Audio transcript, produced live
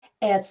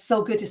It's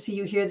so good to see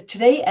you here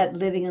today at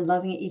Living and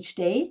Loving It Each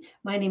Day.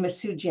 My name is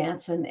Sue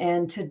Jansen,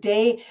 and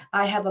today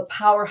I have a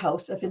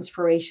powerhouse of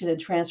inspiration and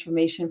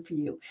transformation for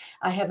you.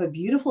 I have a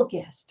beautiful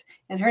guest,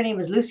 and her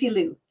name is Lucy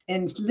Liu.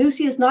 And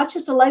Lucy is not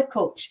just a life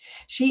coach,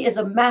 she is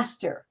a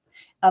master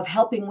of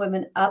helping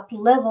women up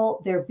level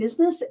their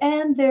business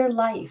and their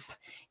life,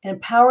 and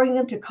empowering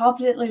them to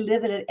confidently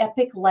live an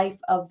epic life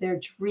of their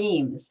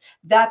dreams.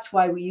 That's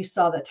why you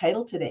saw the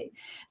title today.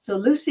 So,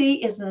 Lucy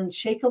is an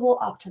unshakable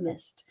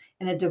optimist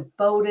and a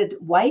devoted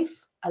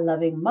wife, a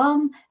loving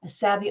mom, a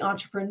savvy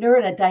entrepreneur,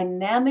 and a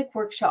dynamic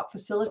workshop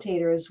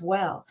facilitator as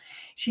well.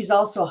 She's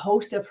also a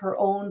host of her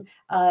own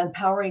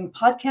empowering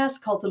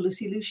podcast called The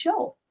Lucy Liu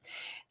Show.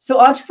 So,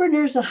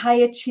 entrepreneurs and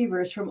high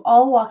achievers from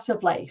all walks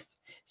of life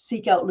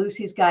seek out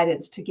Lucy's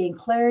guidance to gain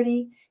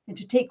clarity and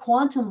to take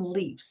quantum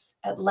leaps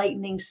at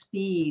lightning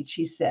speed,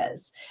 she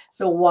says.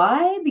 So,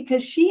 why?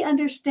 Because she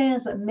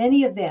understands that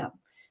many of them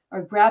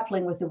are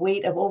grappling with the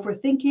weight of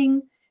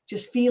overthinking,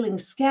 just feeling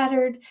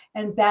scattered,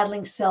 and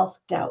battling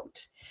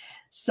self-doubt.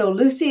 So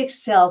Lucy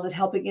excels at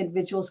helping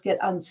individuals get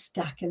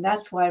unstuck. And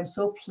that's why I'm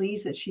so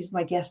pleased that she's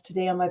my guest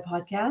today on my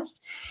podcast.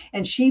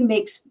 And she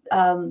makes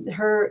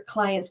her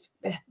clients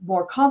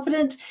more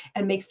confident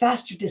and make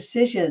faster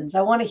decisions.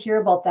 I want to hear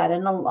about that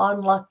and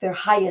unlock their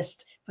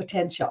highest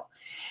potential.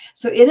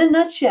 So in a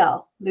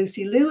nutshell,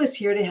 Lucy Liu is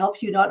here to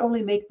help you not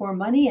only make more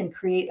money and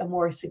create a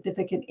more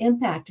significant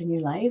impact in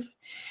your life,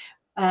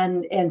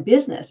 and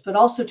business, but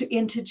also to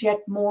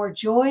interject more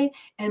joy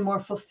and more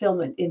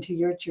fulfillment into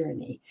your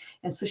journey.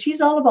 And so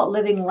she's all about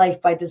living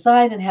life by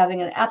design and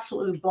having an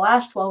absolute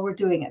blast while we're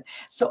doing it.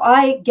 So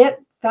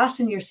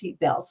fasten your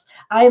seatbelts.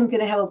 I am going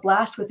to have a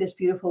blast with this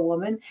beautiful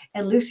woman.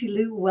 And Lucy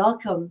Liu,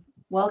 welcome,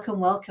 welcome,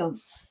 welcome.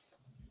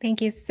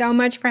 Thank you so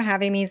much for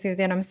having me,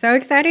 Susan. I'm so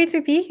excited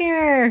to be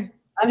here.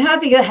 I'm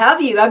happy to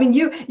have you. I mean,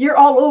 you're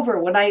all over.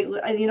 When I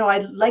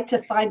like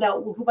to find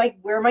out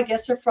where my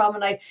guests are from,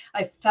 and I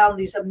found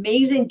these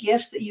amazing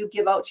gifts that you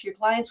give out to your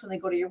clients when they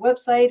go to your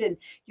website, and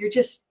you're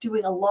just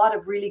doing a lot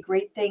of really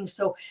great things.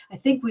 So I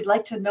think we'd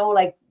like to know,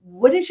 like,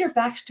 what is your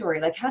backstory?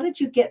 Like, how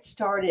did you get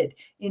started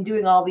in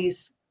doing all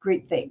these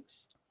great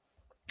things?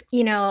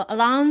 A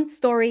long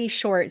story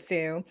short,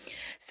 Sue.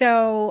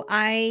 So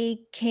I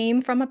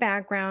came from a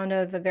background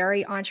of a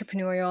very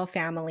entrepreneurial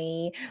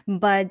family,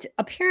 but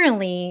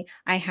apparently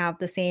I have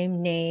the same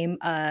name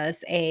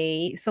as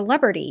a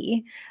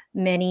celebrity.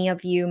 Many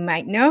of you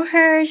might know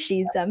her.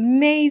 She's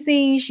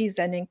amazing. She's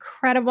an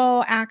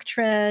incredible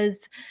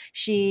actress.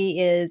 She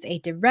is a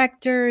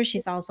director.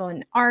 She's also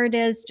an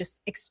artist,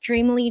 just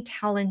extremely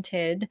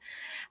talented.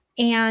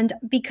 And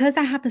because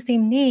I have the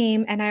same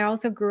name and I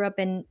also grew up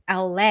in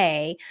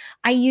LA,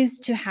 I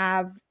used to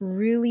have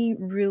really,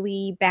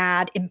 really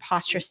bad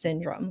imposter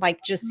syndrome.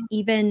 Like, just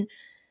even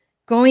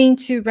going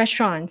to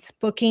restaurants,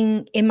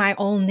 booking in my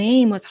own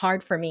name was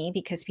hard for me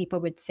because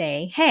people would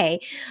say, "Hey,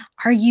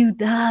 are you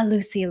the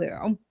Lucy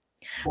Liu?"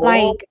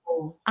 Like,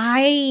 Oh,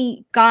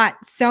 I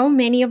got so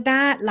many of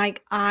that,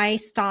 like I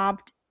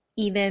stopped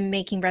even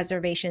making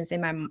reservations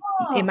in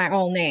oh, my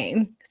own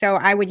name. So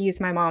I would use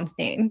my mom's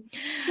name.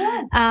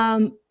 yeah.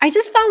 I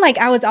just felt like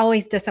I was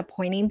always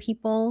disappointing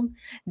people,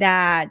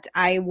 that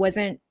I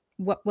wasn't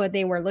what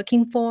they were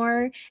looking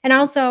for. And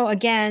also,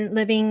 again,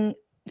 living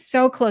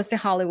so close to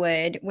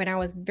Hollywood when I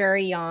was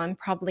very young,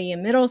 probably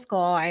in middle school,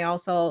 I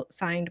also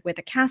signed with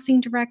a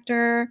casting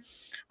director.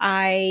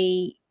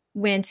 I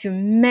went to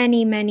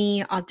many,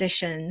 many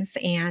auditions,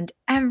 and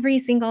every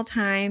single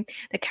time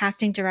the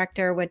casting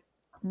director would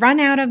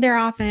run out of their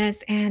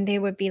office and they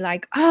would be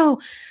like,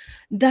 "Oh,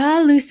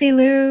 the Lucy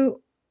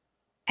Liu."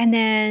 And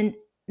then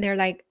they're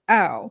like,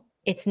 "Oh,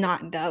 it's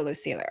not the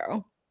Lucy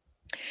Liu."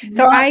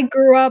 So Not. I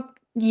grew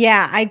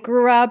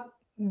up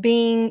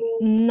being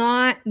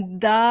not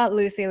the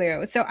Lucy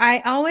Liu. So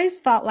I always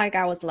felt like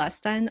I was less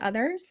than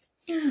others.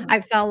 Hmm. I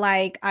felt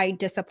like I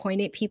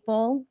disappointed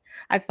people.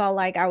 I felt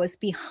like I was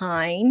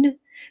behind.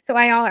 So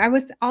I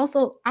was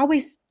also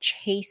always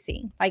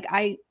chasing. Like,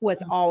 I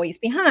was always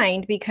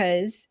behind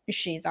because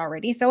she's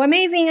already so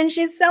amazing, and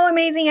she's so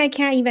amazing I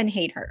can't even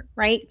hate her,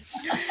 right?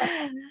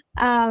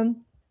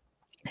 Um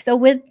so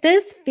with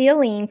this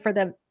feeling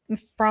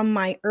from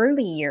my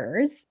early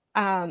years,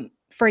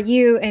 for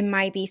you it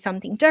might be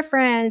something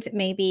different.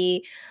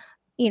 Maybe,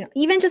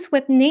 even just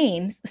with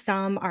names,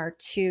 some are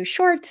too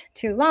short,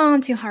 too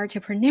long, too hard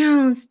to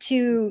pronounce,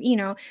 too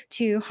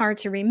hard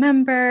to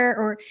remember,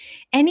 or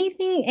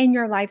anything in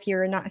your life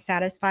you're not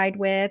satisfied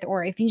with,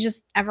 or if you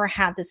just ever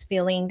had this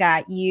feeling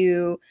that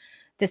you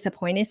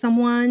disappointed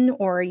someone,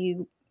 or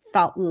you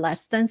felt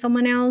less than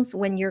someone else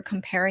when you're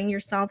comparing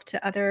yourself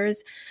to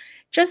others,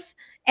 just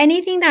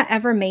anything that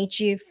ever made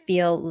you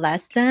feel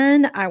less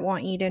than, I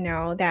want you to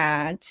know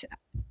that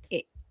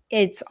it,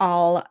 it's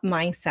all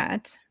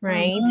mindset,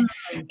 right?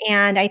 Mhm.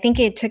 And I think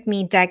it took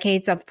me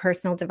decades of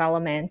personal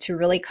development to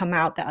really come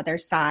out the other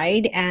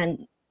side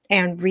and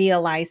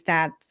realize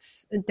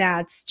that's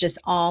just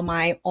all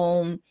my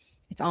own.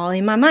 It's all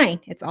in my mind.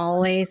 It's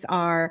always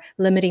our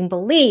limiting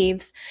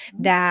beliefs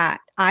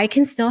that I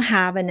can still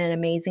have an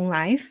amazing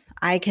life.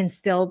 I can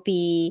still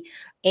be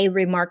a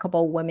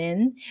remarkable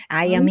woman.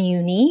 I am Mhm.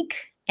 unique.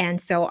 And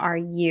so are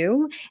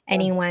you. Yes.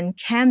 Anyone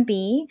can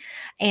be.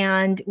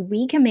 And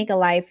we can make a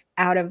life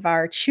out of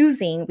our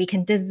choosing. We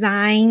can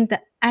design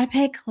the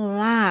epic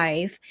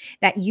life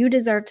that you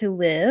deserve to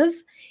live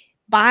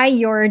by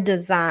your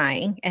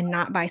design and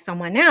not by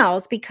someone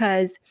else.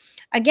 Because,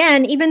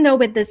 again, even though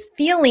with this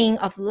feeling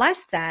of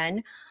less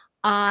than,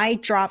 I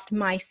dropped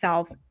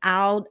myself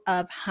out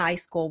of high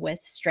school with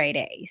straight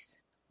A's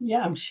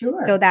Yeah, I'm so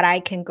sure. that I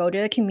can go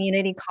to a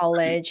community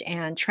college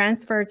and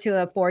transfer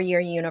to a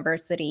 4-year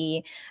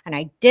university. And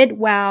I did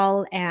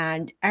well,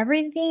 and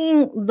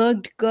everything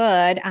looked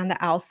good on the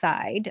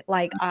outside.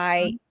 Like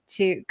I Mhm.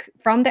 took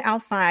from the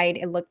outside,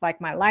 it looked like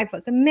my life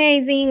was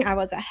amazing. I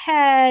was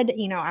ahead.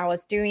 I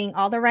was doing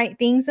all the right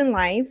things in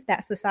life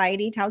that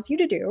society tells you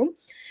to do.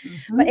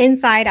 But Mhm.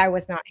 inside, I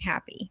was not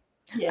happy.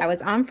 I Yeah.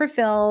 was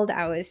unfulfilled.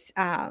 I was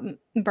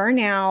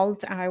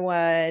burnout. I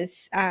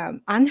was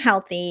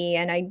unhealthy,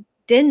 and I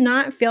did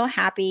not feel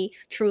happy,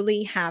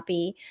 truly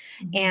happy.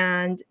 Mhm.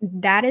 And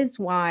that is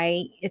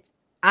why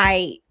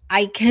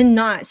I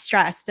cannot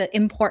stress the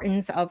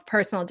importance of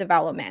personal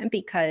development, Yeah.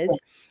 because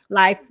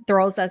life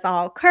throws us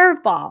all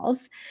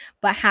curveballs.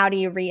 But how do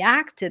you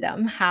react to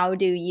them? How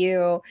do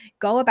you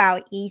go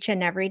about each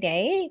and every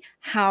day?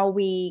 How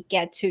we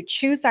get to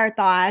choose our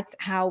thoughts,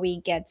 how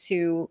we get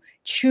to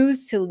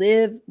choose to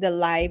live the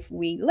life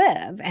we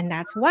live. And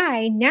that's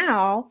why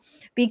now,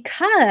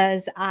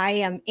 because I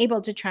am able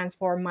to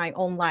transform my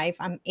own life,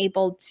 I'm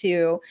able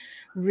to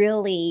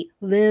really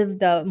live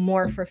the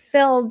more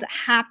fulfilled,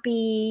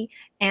 happy,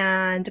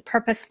 and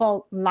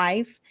purposeful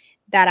life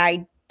that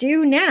I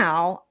do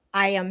now.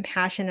 I am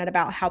passionate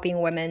about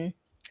helping women,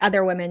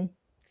 other women,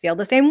 feel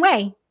the same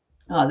way.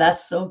 Oh,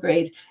 that's so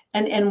great.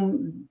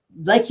 And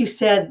like you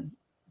said,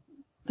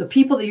 the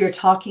people that you're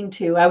talking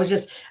to, I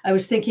was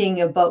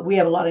thinking about, we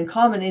have a lot in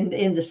common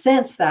in the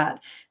sense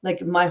that,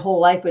 like, my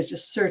whole life was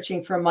just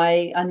searching for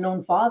my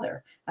unknown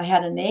father. I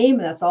had a name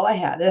and that's all I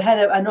had. It had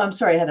a, I know, I'm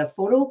sorry, I had a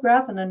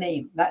photograph and a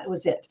name. That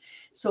was it.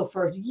 So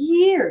for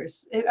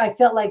years, I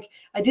felt like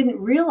I didn't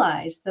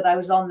realize that I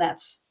was on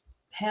that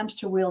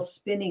hamster wheel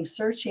spinning,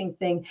 searching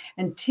thing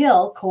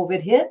until COVID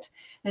hit,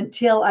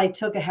 until I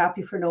took a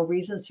Happy for No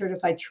Reason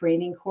certified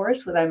training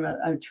course with, I'm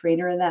a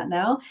trainer in that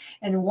now.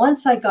 And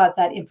once I got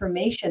that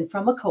information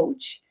from a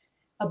coach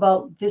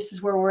about this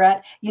is where we're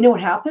at, you know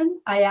what happened?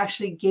 I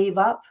actually gave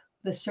up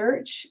the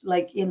search,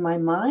 like, in my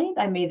mind.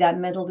 I made that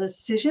mental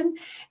decision.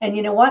 And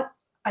you know what?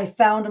 I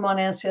found him on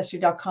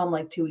ancestry.com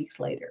like 2 weeks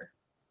later.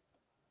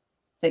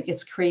 Like,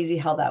 it's crazy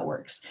how that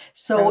works.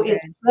 So So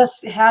it's good.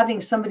 just having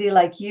somebody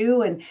like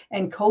you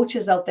and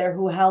coaches out there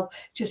who help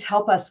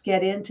us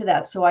get into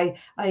that. So I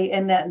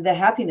and that the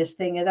happiness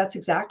thing, and that's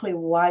exactly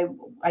why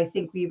I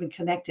think we even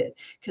connected,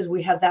 because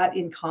we have that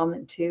in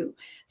common too.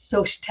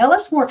 So tell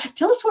us more.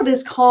 Tell us, what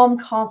is calm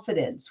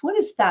confidence? What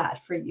is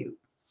that for you?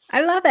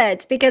 I love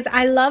it because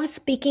I love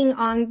speaking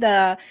on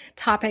the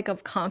topic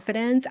of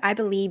confidence. I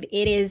believe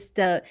it is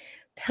the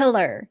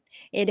pillar,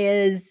 it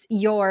is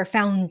your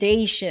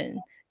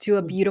foundation to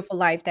a Mhm. beautiful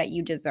life that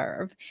you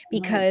deserve,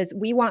 Right. because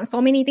we want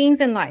so many things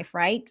in life,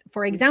 right?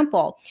 For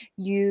example,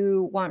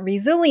 you want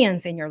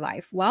resilience in your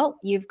life. Well,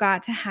 you've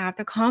got to have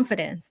the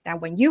confidence that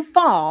when you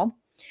fall,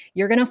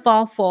 you're going to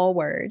fall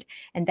forward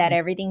and that Mhm.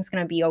 everything's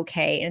going to be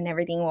okay and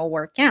everything will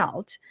work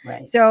out.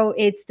 Right. So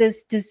it's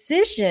this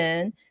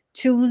decision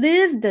to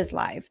live this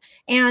life.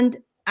 And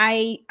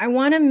I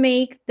want to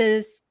make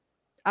this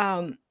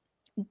um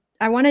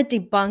I want to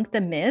debunk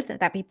the myth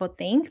that people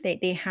think that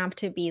they have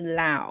to be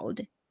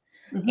loud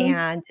Mhm.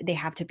 and they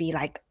have to be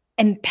like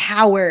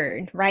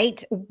empowered,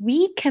 right?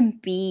 We can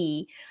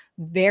be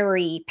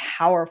very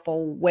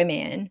powerful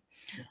women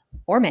Yes.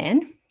 or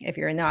men if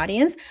you're in the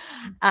audience,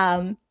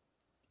 um,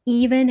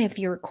 even if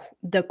you're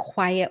the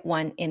quiet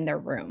one in the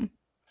room.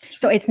 It's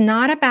So true. it's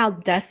not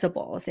about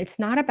decibels. It's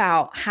not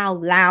about how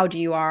loud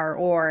you are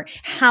or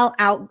how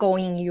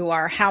outgoing you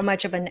are, how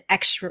much of an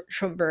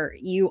extrovert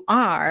you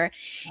are.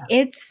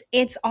 Yeah.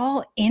 It's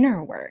all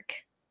inner work.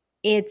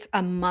 It's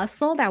a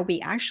muscle that we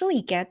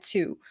actually get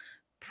to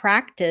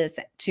practice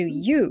to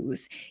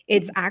use.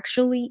 It's Mhm.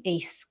 actually a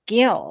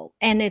skill,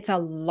 and it's a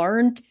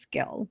learned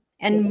skill.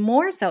 Yeah. And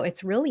more so,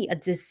 it's really a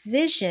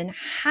decision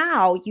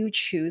how you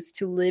choose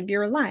to live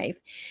your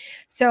life.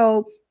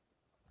 So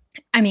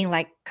I mean,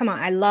 like, come on,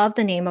 I love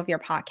the name of your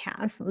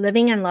podcast,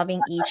 Living and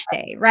Loving Each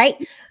Day, right?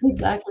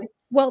 Exactly.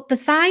 Well,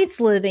 besides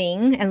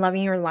living and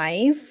loving your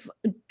life,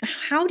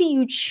 how do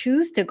you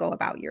choose to go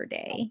about your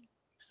day?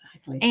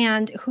 Exactly.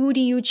 And who do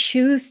you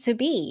choose to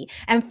be?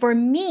 And for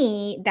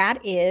me,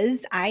 that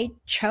is, I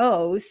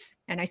chose,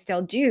 and I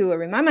still do, I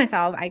remind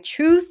myself, I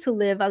choose to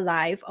live a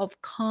life of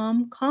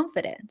calm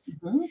confidence.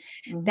 Mhm.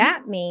 Mhm.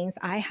 That means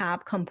I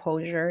have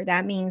composure.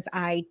 That means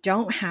I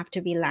don't have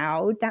to be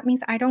loud. That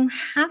means I don't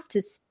have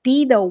to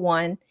be the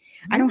one.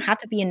 I don't Mhm. have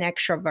to be an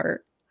extrovert.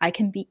 I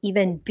can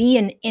even be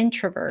an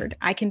introvert.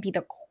 I can be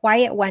the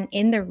quiet one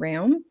in the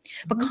room,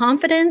 but Mhm.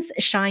 confidence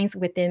shines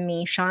within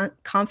me.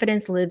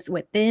 Confidence lives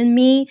within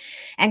me.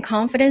 And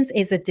confidence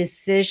is a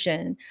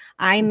decision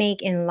I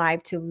make in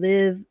life to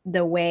live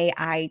the way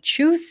I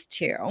choose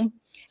to.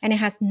 And it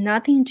has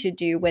nothing to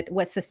do with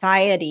what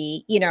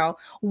society,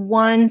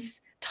 once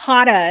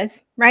taught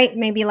us, right?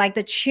 Maybe like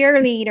the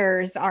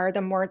cheerleaders are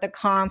the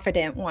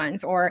confident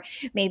ones, or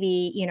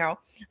maybe,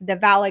 the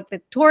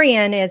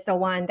valedictorian is the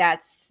one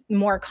that's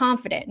more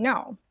confident.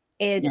 No,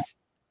 Yeah.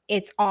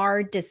 it's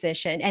our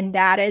decision. And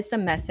that is the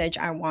message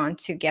I want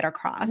to get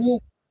across. Mm.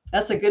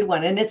 That's a good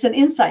one. And it's an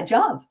inside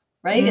job,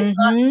 right? It's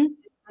Hmm.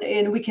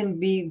 and we can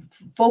be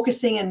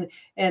focusing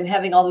and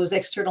having all those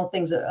external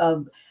things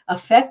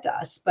affect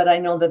us, but I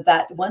know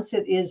that once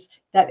it is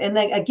that, and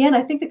then again,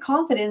 I think the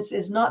confidence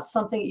is not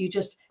something you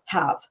just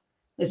have.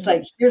 It's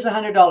like, here's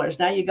 $100,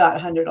 now you got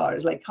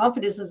 $100. Like,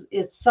 confidence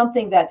is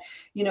something that,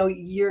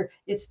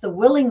 it's the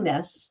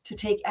willingness to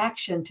take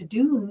action, to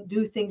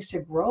do things, to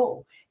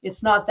grow.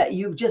 It's not that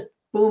you've just,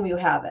 boom, you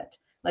have it.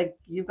 Like,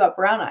 you've got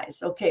brown eyes,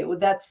 okay, well,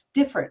 that's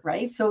different,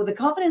 right? So the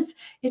confidence,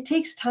 it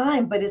takes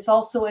time, but it's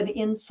also an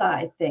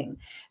inside thing.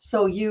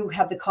 So you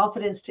have the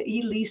confidence to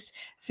at least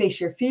face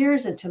your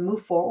fears and to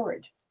move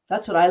forward.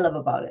 That's what I love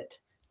about it.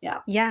 Yeah.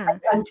 Yeah.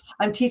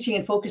 I'm teaching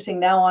and focusing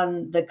now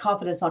on the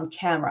confidence on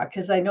camera,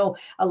 because I know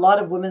a lot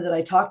of women that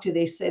I talk to,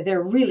 they say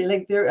they're really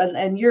like,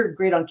 and you're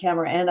great on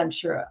camera and I'm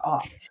sure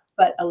off.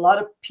 But a lot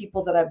of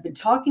people that I've been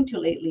talking to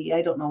lately,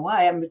 I don't know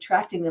why, I'm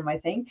attracting them, I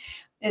think.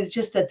 And it's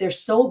just that they're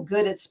so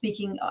good at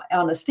speaking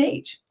on a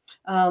stage.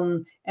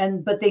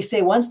 But they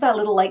say once that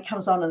little light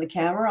comes on the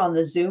camera on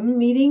the Zoom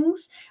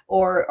meetings,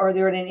 or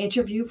they're in an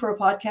interview for a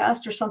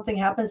podcast or something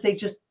happens, they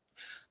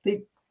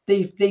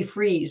they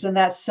freeze, and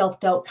that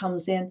self-doubt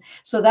comes in.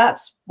 So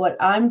that's what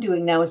I'm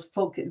doing now, is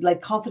focus,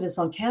 like, confidence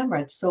on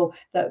camera, so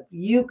that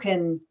you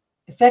can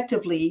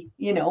effectively,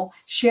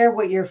 share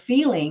what you're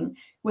feeling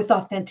with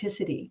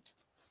authenticity.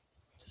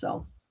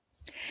 So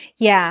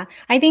Yeah,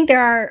 I think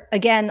there are,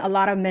 again, a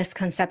lot of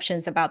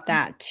misconceptions about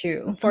that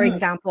too. For mhm.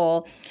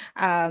 example,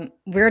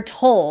 we're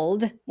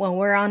told when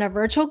we're on a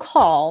virtual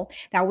call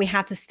that we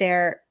have to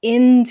stare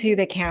into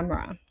the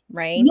camera,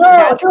 right? No,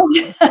 That's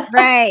don't.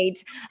 right.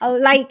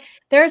 Like,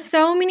 there's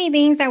so many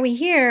things that we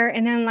hear,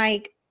 and then,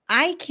 like,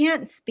 I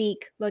can't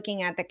speak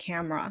looking at the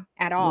camera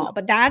at No, all,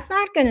 but that's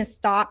not going to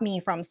stop me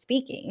from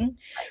speaking,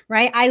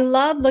 right? I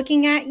love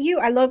looking at you.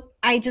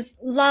 I just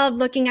love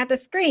looking at the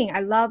screen. I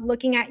love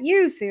looking at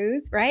you,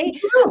 Suze, me right?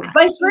 too, Uh,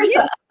 vice yeah,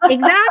 versa.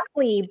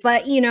 exactly.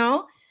 But,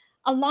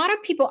 a lot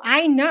of people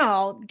I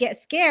know get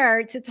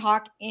scared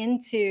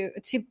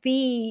to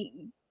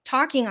be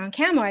talking on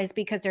camera, is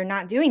because they're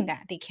not doing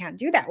that. They can't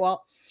do that.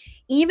 Well,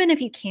 even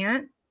if you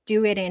can't,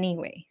 do it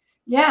anyways,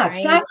 Yeah,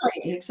 right?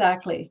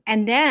 exactly.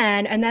 And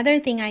then another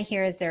thing I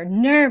hear is they're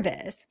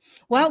nervous.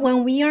 Well,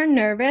 when we are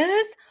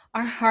nervous,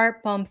 our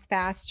heart pumps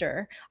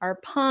faster, our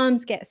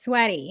palms get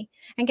sweaty.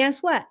 And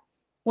guess what?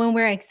 When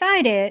we're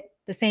excited,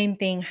 the same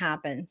thing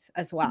happens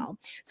as well.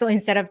 So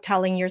instead of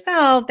telling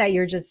yourself that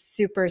you're just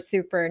super,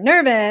 super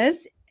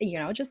nervous,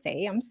 just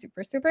say, I'm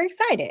super, super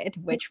excited,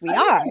 which we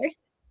are. Excited.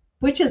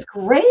 Which is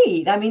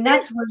great. I mean,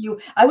 that's where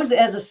I was,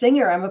 as a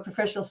singer, I'm a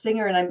professional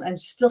singer, and I'm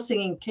still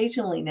singing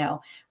occasionally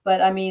now.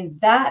 But I mean,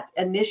 that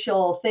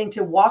initial thing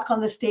to walk on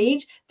the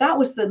stage, that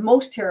was the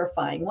most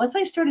terrifying. Once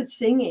I started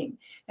singing,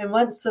 and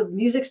once the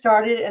music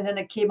started and then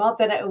it came out,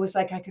 then it was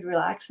like I could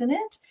relax in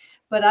it.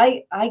 But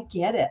I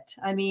get it.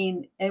 I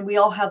mean, and we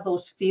all have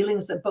those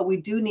feelings, but we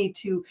do need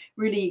to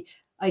really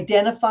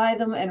identify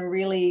them and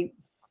really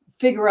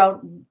figure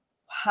out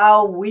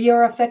how we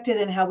are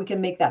affected and how we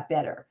can make that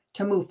better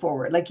to move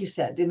forward, like you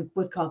said,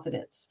 with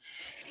confidence.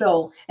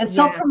 So, and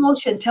self Yeah.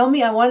 promotion. Tell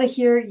me, I want to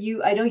hear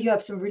you. I know you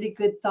have some really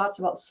good thoughts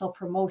about self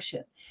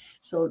promotion.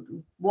 So,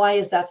 why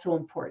is that so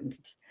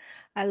important?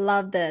 I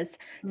love this.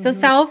 So, Mhm.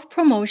 self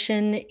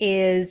promotion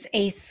is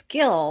a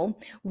skill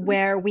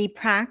where we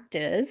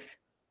practice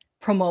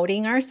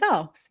promoting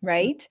ourselves,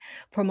 right?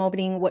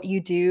 Promoting what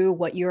you do,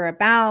 what you're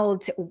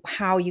about,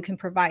 how you can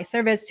provide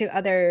service to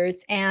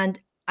others.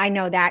 And I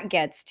know that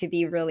gets to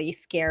be really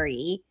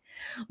scary.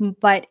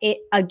 But it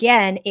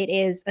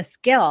is a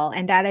skill.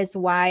 And that is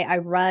why I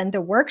run the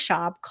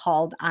workshop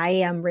called I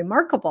Am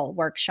Remarkable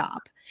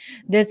workshop.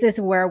 This is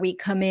where we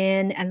come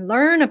in and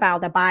learn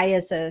about the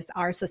biases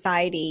our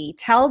society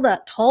told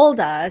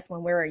us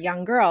when we were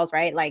young girls,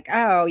 right? Like,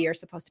 oh, you're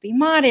supposed to be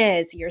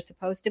modest, you're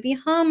supposed to be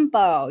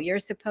humble, you're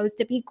supposed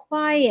to be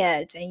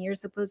quiet, and you're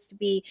supposed to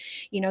be,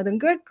 the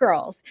good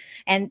girls,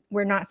 and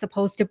we're not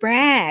supposed to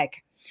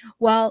brag.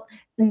 Well,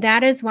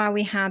 that is why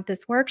we have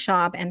this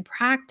workshop and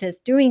practice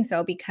doing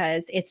so,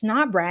 because it's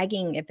not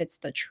bragging if it's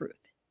the truth.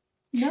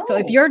 So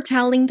if No. you're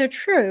telling the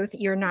truth,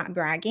 you're not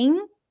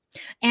bragging.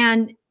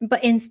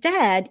 But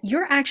instead,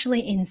 you're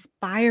actually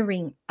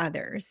inspiring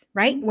others,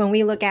 right? Mhm. When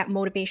we look at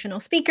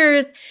motivational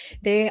speakers,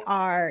 they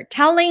are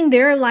telling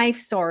their life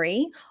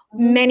story.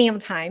 Mhm. Many of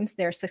the times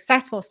they're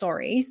successful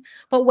stories,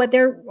 but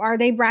are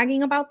they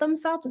bragging about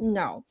themselves?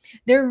 No,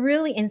 they're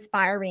really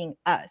inspiring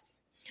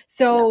us. Yeah.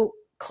 So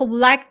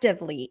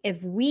collectively,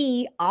 if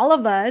we, all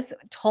of us,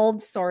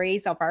 told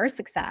stories of our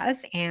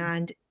success,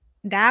 and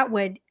that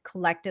would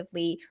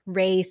collectively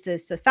raise the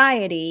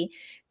society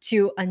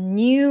to a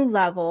new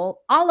level,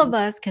 all of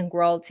us can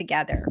grow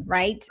together,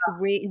 right?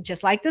 We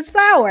just like this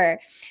flower.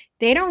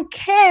 They don't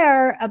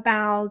care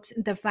about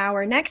the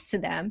flower next to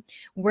them,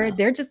 where No.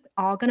 they're just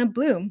all going to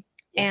bloom.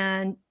 Yes.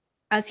 And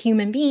as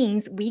human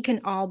beings, we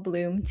can all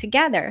bloom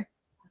together.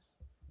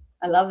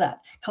 I love that.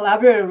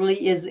 Collaboratively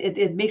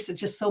it makes it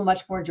just so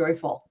much more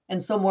joyful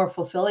and so more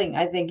fulfilling.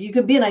 I think you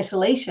can be in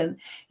isolation,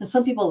 and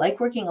some people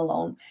like working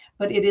alone,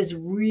 but it is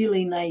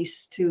really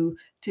nice to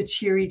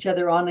cheer each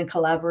other on and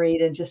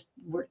collaborate and just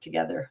work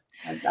together.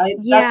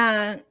 That's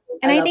Yeah.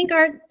 And I I love. think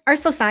our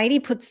society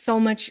puts so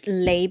much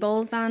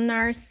labels on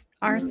Mm,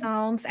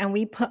 ourselves, and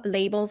we put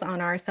labels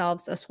on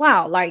ourselves as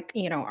well. Like,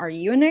 are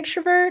you an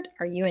extrovert?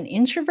 Are you an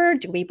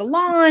introvert? Do we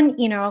belong?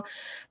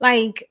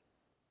 Like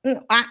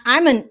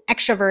I'm an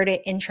extroverted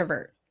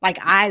introvert. Like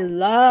I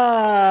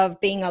love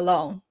being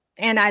alone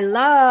and I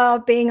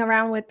love being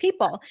around with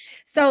people.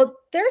 So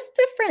there's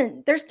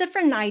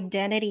different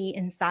identity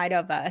inside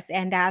of us,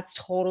 and that's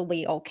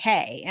totally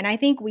okay. And I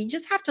think we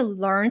just have to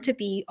learn to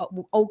be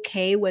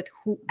okay with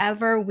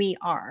whoever we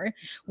are,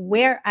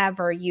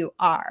 wherever you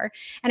are.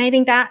 And I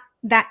think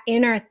that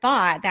inner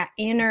thought, that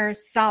inner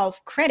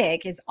self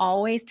critic is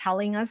always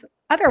telling us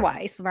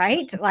otherwise,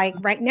 right? Like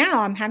right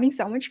now, I'm having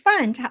so much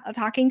fun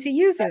talking to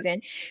you,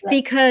 Susan, yeah,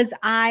 because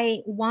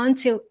I want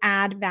to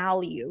add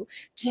value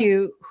yeah,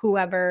 to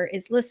whoever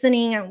is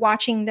listening and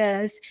watching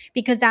this,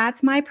 because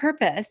that's my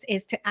purpose,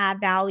 is to add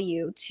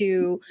value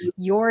to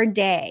your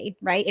day,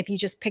 right? If you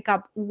just pick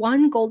up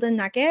one golden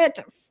nugget,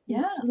 yeah,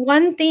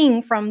 one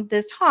thing from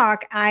this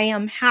talk, I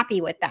am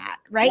happy with that,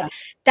 right? yeah,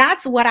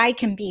 That's what I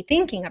can be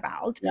thinking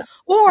about. yeah,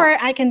 yeah, Or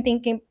I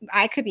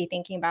could be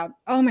thinking about,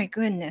 oh my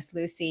goodness,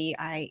 Lucy,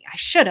 I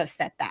should have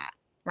said that,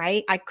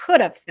 right? I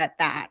could have said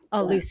that.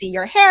 Oh, yeah. Lucy,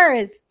 your hair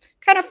is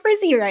kind of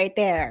frizzy right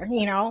there.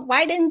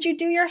 Why didn't you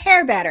do your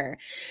hair better?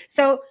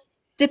 So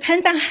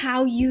depends on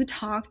how you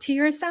talk to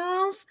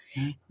yourself.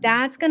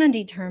 That's going to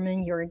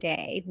determine your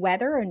day,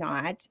 whether or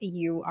not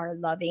you are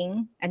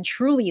loving and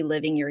truly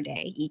living your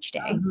day each day.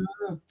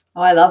 Mhm.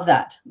 Oh, I love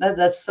that.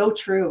 That's so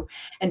true.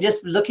 And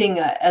just looking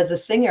as a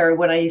singer,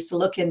 when I used to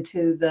look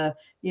into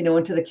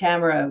into the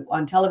camera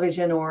on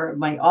television or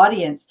my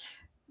audience,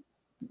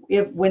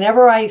 if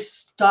whenever I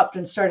stopped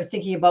and started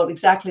thinking about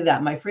exactly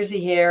that, my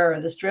frizzy hair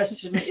or this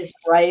dress isn't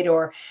right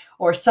or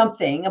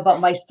something about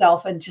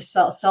myself and just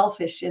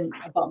selfish and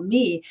about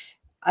me,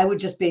 I would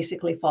just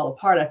basically fall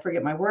apart. I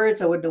forget my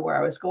words. I wouldn't know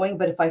where I was going.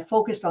 But if I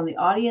focused on the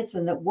audience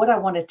and that what I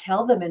want to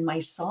tell them in my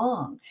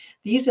song,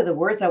 these are the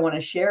words I want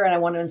to share and I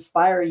want to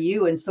inspire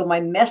you. And so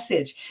my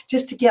message,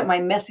 just to get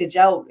my message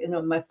out,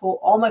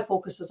 all my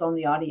focus was on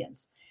the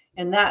audience.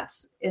 And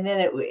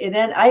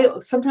then I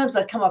sometimes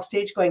I come off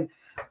stage going,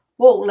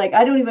 whoa, like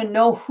I don't even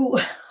know who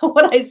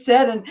what I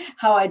said and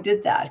how I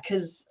did that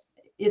because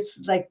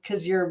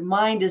your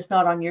mind is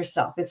not on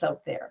yourself, it's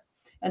out there.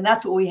 And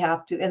that's what we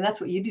have to, and that's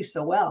what you do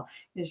so well,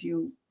 is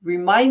you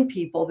remind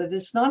people that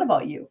it's not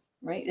about you,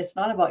 right? It's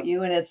not about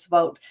you, and it's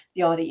about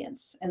the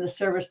audience and the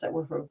service that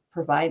we're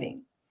providing.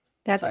 So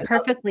That's I love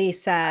perfectly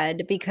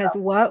said, because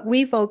what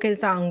we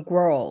focus on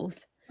grows.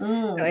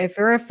 it. So if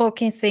we're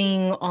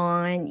focusing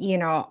on,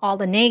 all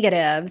the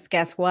negatives,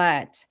 guess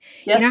what?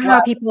 You know Guess how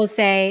what? people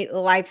say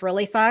life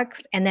really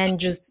sucks, and then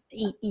just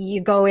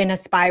you go in a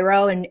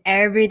spiral and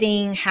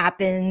everything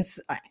happens,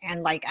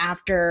 and like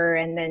after,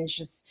 and then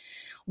just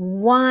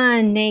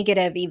one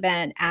negative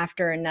event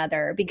after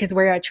another, because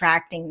we're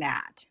attracting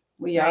that,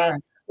 We right? are.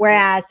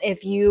 Whereas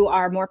if you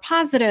are more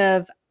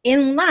positive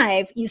in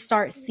life, you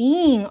start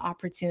seeing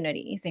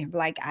opportunities, and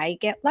like, I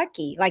get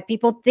lucky. Like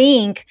people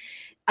think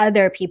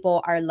other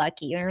people are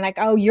lucky. They're like,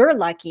 oh, you're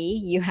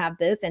lucky. You have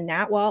this and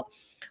that. Well,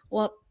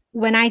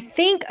 when I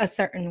think a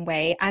certain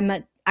way,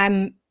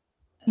 I'm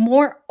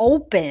more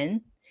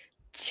open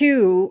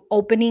to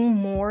opening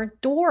more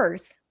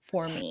doors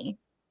for me.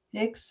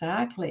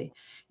 Exactly.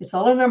 It's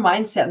all in our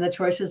mindset and the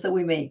choices that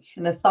we make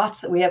and the thoughts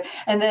that we have.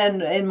 And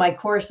then in my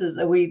courses,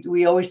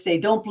 we always say,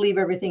 don't believe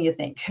everything you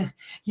think.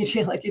 You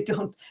feel like you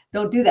don't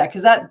do that,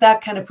 because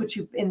that kind of puts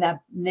you in that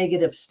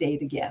negative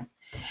state again.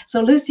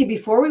 So Lucy,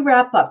 before we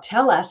wrap up,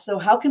 tell us, so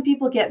how can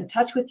people get in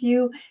touch with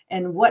you,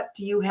 and what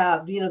do you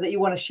have, that you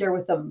want to share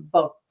with them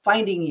about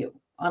finding you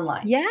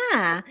online?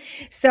 Yeah.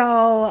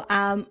 So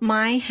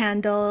my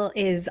handle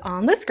is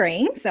on the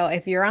screen. So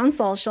if you're on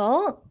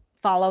social,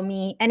 follow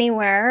me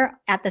anywhere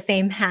at the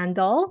same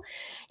handle.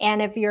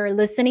 And if you're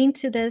listening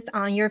to this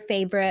on your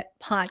favorite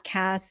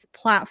podcast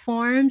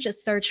platform,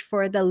 just search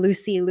for The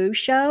Lucy Liu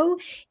Show.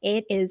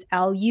 It is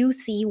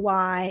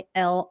LucyLiu,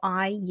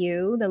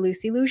 The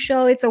Lucy Liu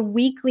Show. It's a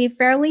weekly,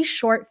 fairly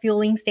short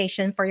fueling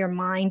station for your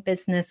mind,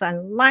 business,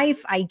 and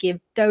life. I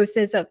give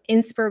doses of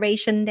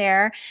inspiration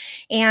there.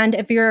 And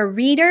if you're a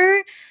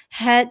reader,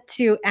 head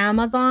to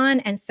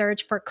Amazon and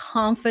search for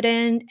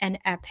Confident and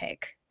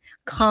Epic.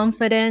 Yes.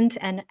 Confident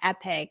and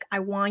Epic. I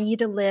want you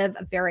to live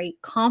a very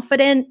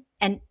confident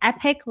an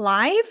epic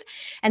life.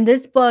 And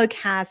this book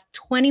has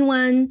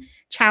 21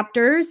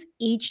 chapters.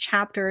 Each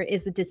chapter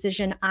is a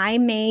decision I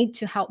made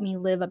to help me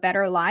live a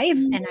better life.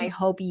 And I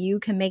hope you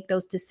can make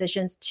those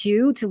decisions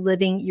too, to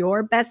living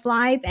your best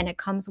life. And it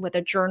comes with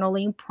a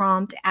journaling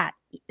prompt at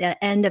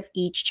the end of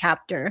each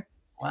chapter.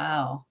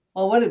 Wow.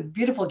 Well, what a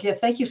beautiful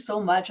gift. Thank you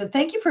so much. And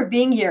thank you for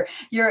being here.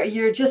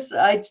 You're just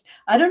I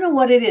don't know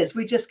what it is.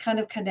 We just kind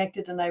of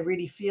connected and I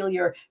really feel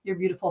your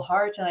beautiful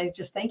heart. And I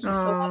just thank you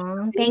so much for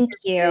Oh, being thank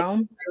here today.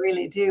 you. I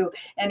really do.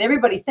 And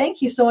everybody,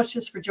 thank you so much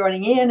just for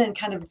joining in and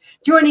kind of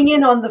joining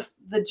in on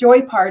the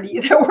joy party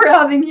that we're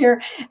having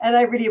here. And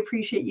I really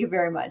appreciate you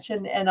very much.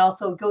 And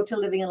also go to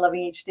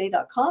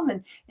livingandlovingeachday.com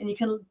and you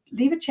can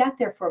leave a chat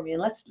there for me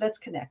and let's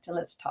connect and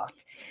let's talk.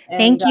 And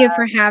Thank you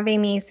for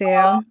having me,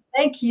 Sue.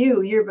 thank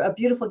you. You're a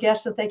beautiful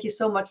guest. And thank you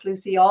so much,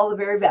 Lucy. All the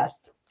very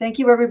best. Thank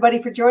you,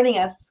 everybody, for joining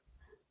us.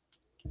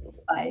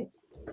 Bye.